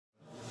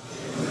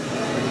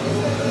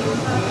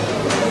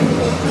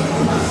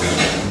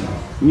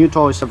New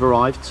toys have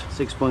arrived.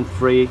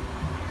 6.3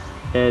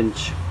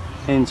 inch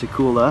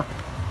intercooler.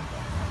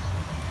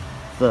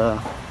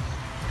 The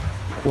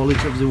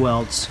quality of the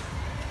welds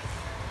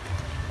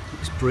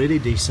looks pretty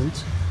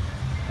decent.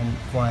 I'm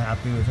quite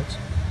happy with it.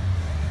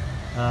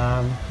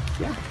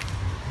 Yeah,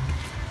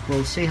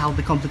 we'll see how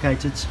the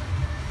complicated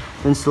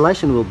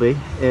installation will be,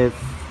 if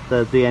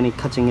there'll be any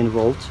cutting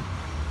involved.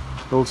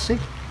 We'll see.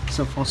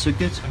 So far so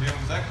good.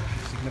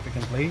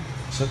 Significantly.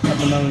 So at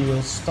the moment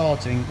we're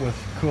starting with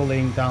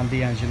cooling down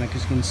the engine. As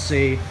you can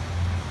see,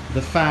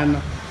 the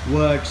fan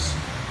works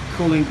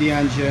cooling the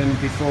engine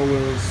before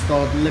we'll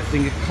start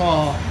lifting a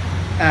car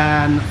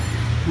and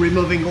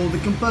removing all the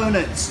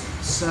components.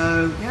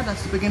 So yeah,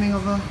 that's the beginning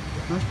of a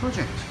nice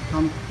project.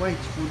 Can't wait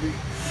for the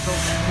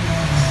results.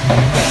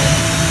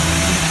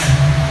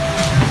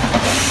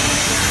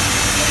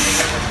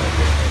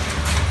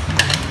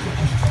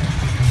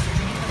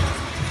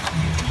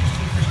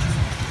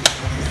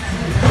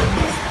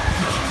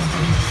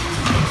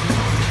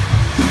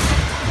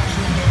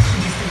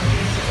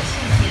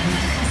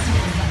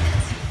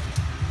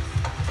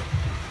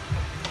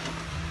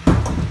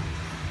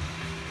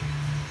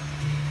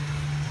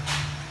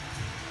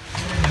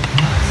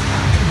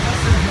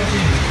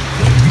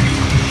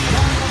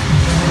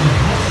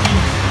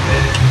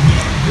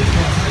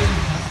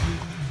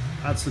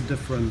 That's the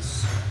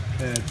difference.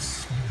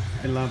 It's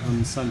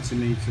 11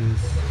 centimeters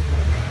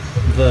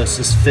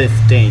versus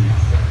 15.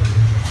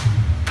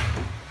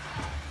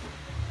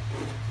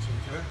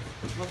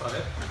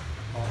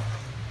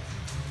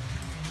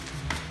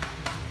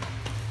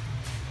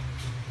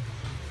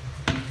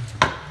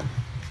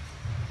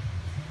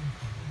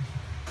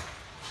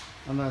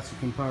 And that's a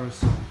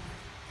comparison.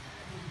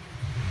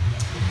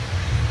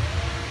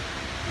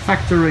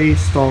 Factory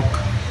stock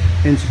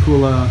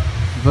intercooler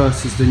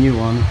versus the new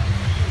one.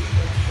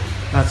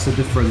 That's the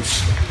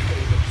difference.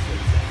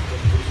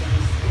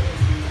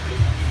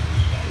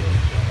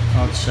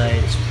 I'd say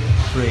it's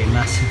pretty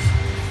massive.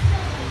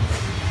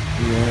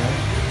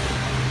 Yeah.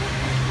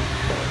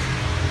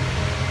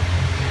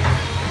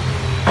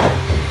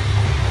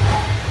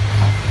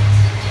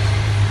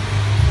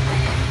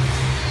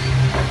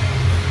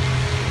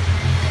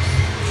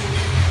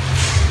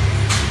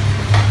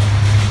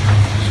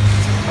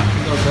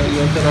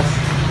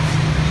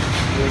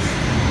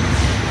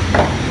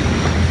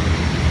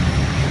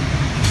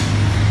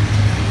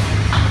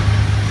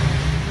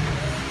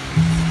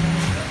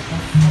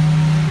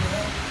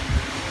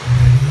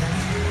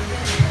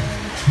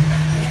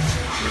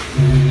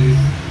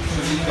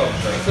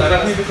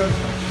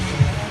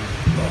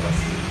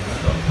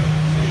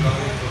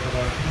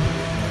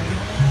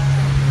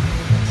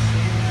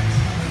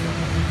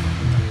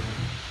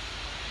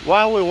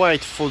 While we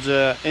wait for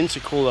the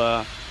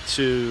intercooler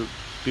to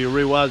be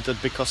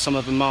rewelded, because some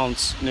of the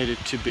mounts needed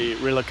to be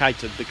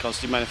relocated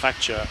because the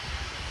manufacturer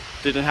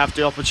didn't have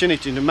the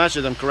opportunity to measure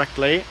them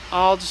correctly,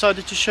 I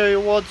decided to show you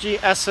what the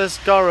SS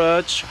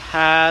Garage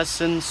has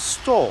in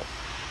store.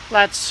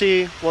 Let's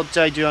see what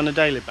they do on a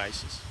daily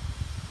basis.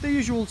 The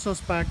usual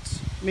suspects: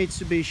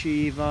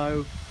 Mitsubishi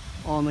Evo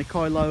on the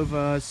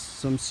coilovers,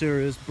 some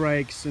serious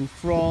brakes in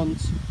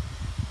front,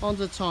 on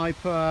the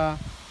Typer,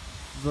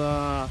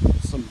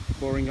 some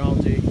boring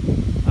Audi.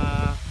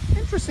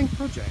 Interesting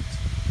project.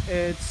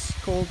 It's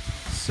called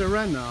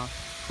Serena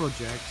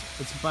project.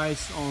 It's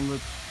based on the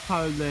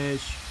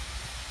Polish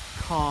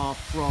car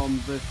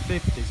from the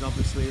 50s.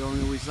 Obviously it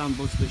only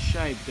resembles the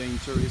shape. The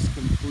interior is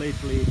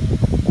completely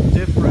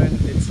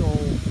different. It's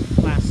all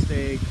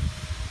plastic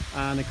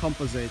and a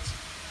composite.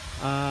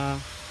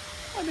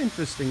 Quite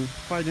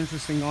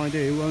interesting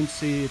idea. You won't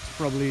see it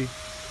probably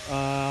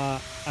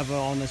ever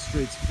on the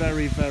streets.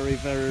 Very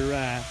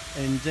rare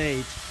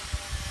indeed.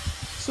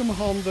 Some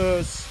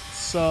Hondas,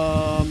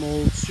 some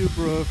old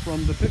Subaru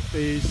from the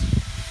 50s,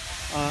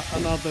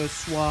 another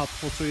swap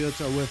for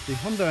Toyota with the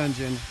Honda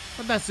engine.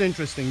 But that's the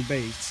interesting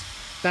beast.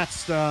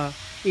 That's the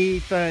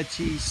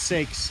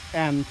E36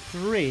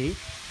 M3.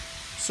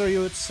 So you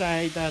would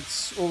say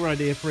that's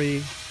already a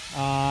pretty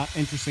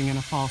interesting and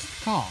a fast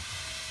car.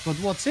 But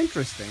what's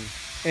interesting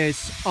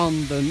is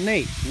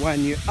underneath.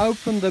 When you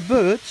open the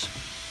boot,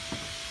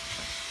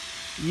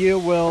 you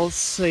will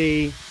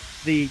see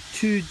the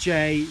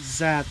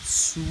 2JZ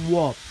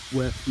swap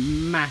with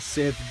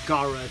massive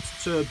Garrett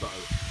turbo.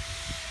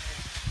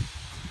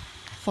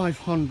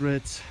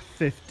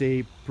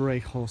 550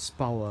 brake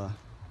horsepower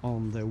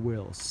on the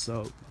wheels,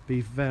 so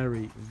be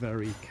very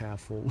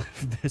careful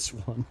with this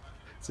one.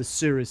 It's a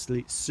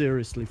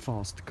seriously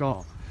fast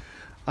car.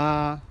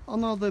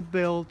 Another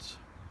build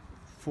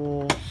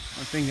for,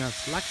 I think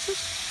that's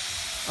Lexus.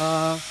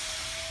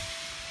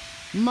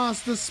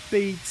 Mazda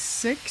Speed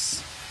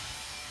 6,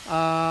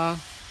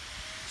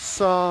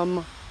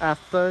 some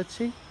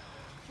F30,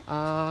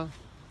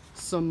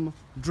 some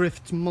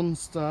Drift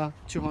Monster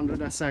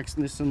 200SX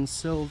Nissan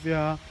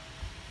Silvia.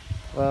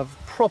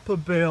 Proper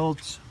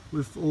build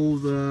with all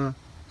the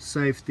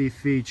safety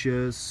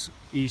features,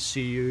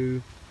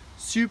 ECU,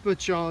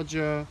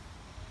 supercharger,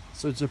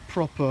 so it's a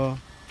proper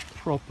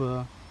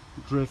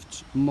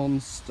Drift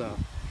Monster.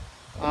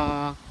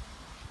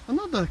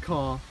 another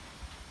car.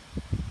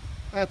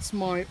 That's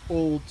my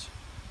old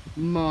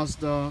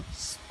Mazda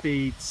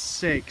Speed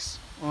 6.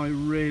 I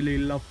really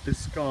love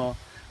this car.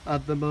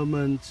 At the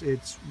moment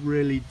it's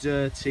really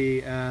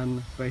dirty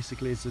and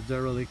basically it's a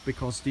derelict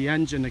because the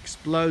engine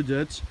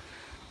exploded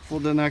for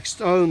the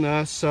next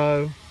owner,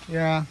 so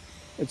yeah,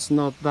 it's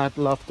not that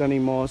loved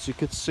anymore, as you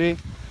could see.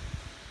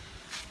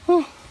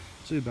 Oh,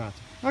 too bad.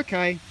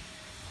 Okay,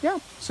 yeah,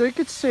 so you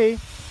could see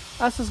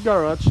SS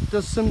Garage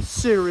does some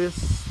serious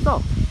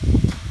stuff.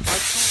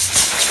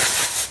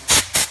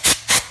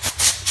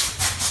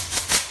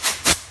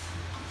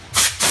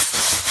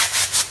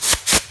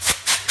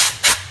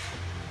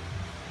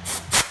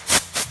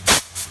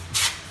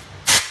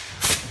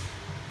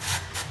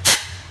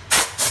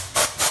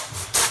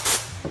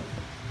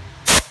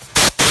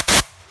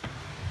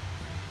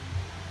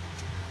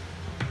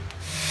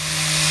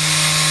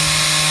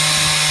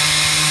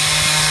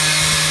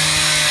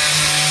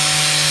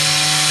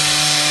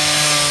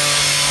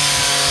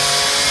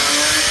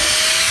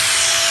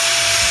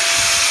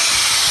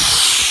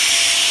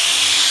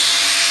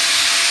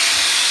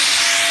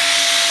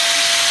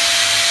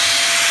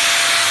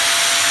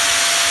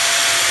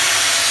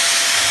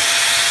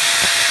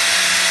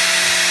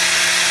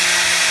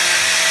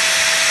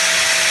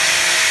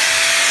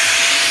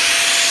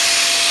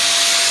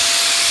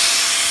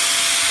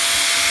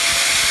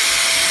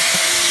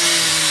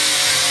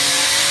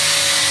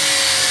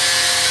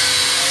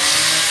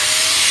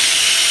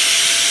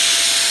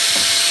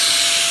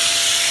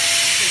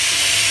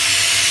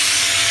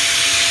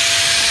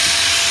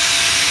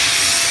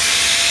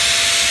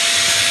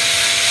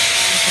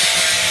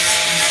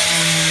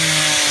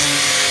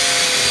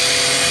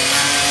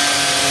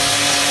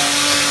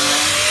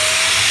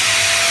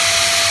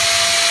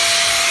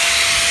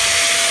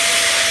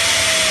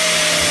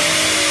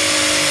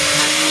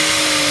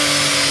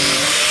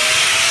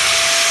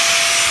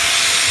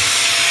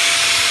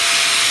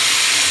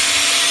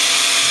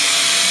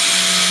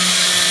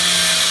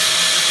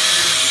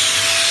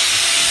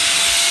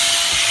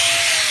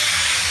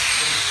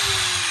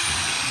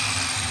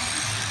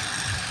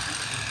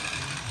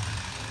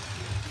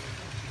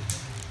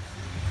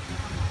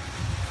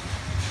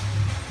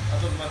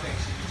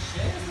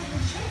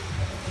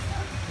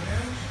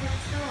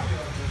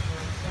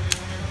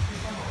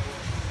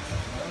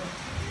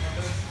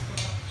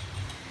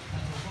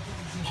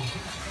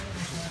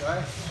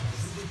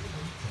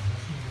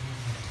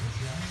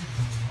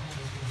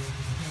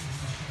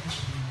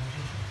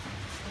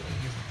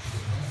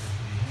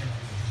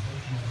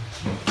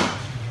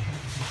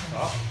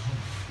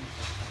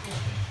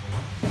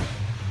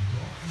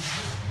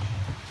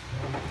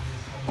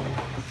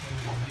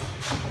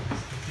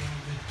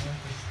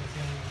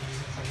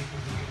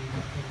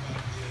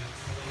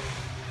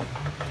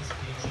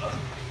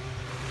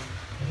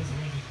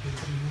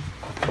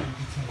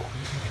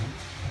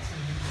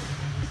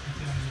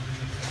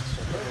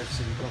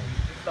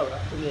 Dobra,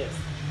 to nie jest.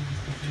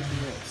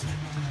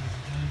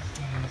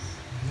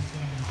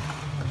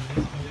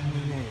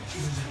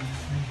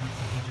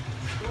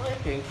 No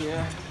i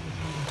pięknie.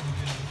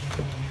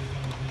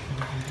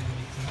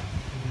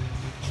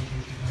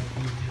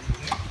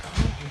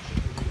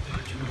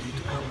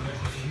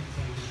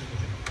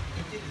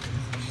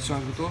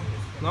 Trzymam go tu?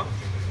 No.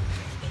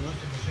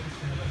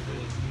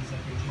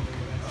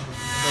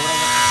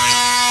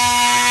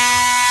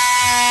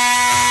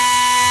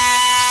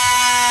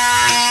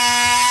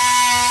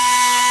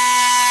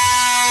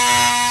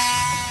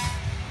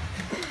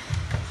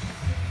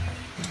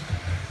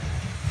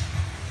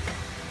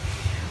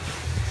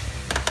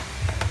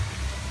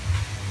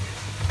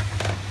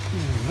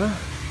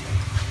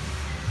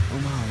 O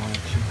mama, jak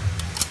się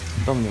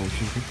do mnie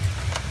usiedli.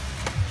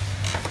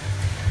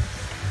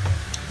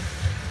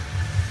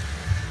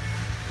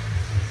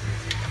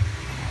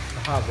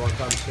 Aha, bo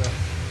tam się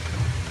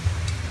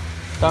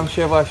Tam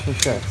się właśnie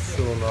się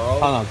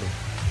sunął. a na dół.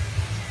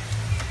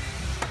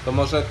 To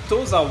może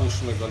tu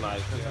załóżmy go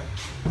najpierw.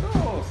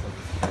 No,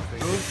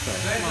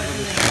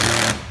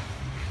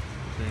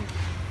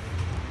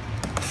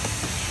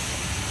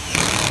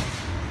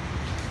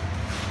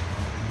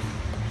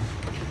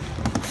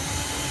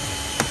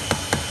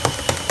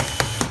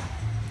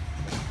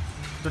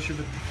 To się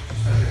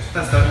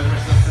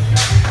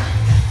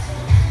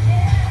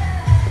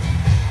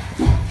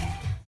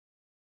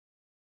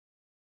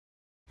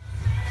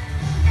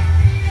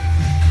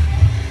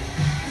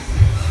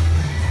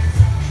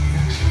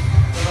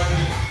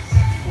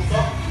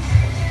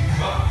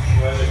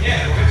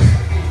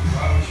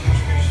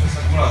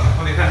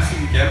Podjechałem z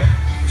silnikiem,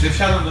 czyli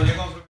wsiadłem do niego.